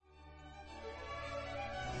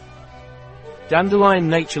Dandelion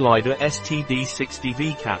NATURLIDER STD 60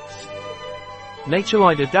 Vcaps.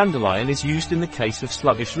 NATURLIDER Dandelion is used in the case of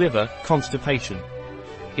sluggish liver, constipation.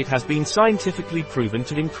 It has been scientifically proven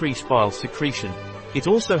to increase bile secretion. It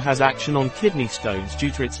also has action on kidney stones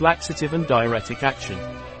due to its laxative and diuretic action.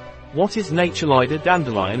 What is NATURLIDER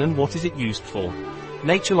Dandelion and what is it used for?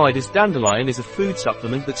 NATURLIDER's Dandelion is a food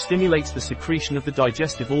supplement that stimulates the secretion of the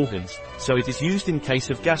digestive organs, so it is used in case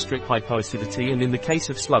of gastric hypoacidity and in the case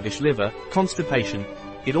of sluggish liver, constipation.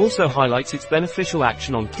 It also highlights its beneficial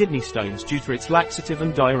action on kidney stones due to its laxative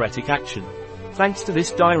and diuretic action. Thanks to this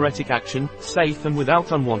diuretic action, safe and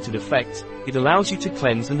without unwanted effects, it allows you to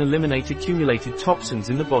cleanse and eliminate accumulated toxins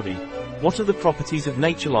in the body. What are the properties of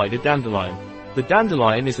NATURLIDER Dandelion? The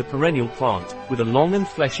dandelion is a perennial plant, with a long and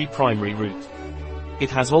fleshy primary root. It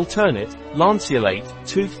has alternate, lanceolate,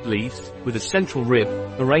 toothed leaves, with a central rib,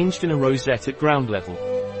 arranged in a rosette at ground level.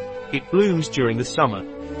 It blooms during the summer.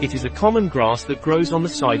 It is a common grass that grows on the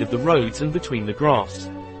side of the roads and between the grass.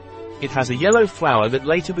 It has a yellow flower that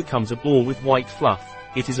later becomes a ball with white fluff.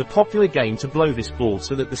 It is a popular game to blow this ball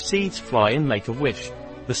so that the seeds fly and make a wish.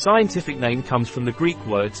 The scientific name comes from the Greek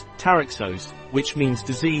words, taraxos, which means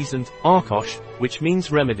disease, and archos, which means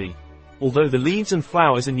remedy. Although the leaves and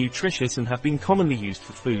flowers are nutritious and have been commonly used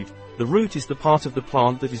for food, the root is the part of the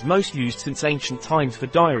plant that is most used since ancient times for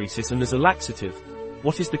diuresis and as a laxative.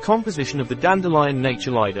 What is the composition of the Dandelion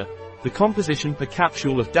NATURLIDER? The composition per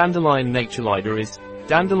capsule of Dandelion NATURLIDER is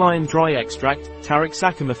dandelion dry extract,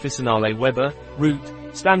 Taraxacum officinale Weber, root,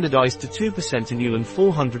 standardized to 2% inulin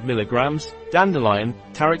 400 mg, dandelion,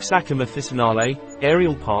 Taraxacum officinale,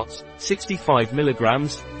 aerial parts, 65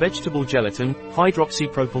 mg, vegetable gelatin,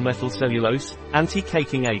 hydroxypropylmethylcellulose,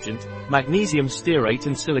 anti-caking agent, magnesium stearate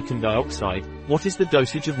and silicon dioxide. What is the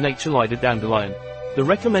dosage of NATURLIDER Dandelion? The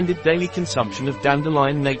recommended daily consumption of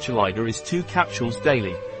Dandelion NATURLIDER is 2 capsules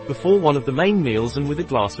daily, before one of the main meals and with a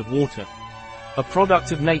glass of water. A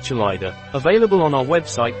product of NATURLIDER, available on our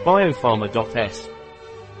website biopharma.s.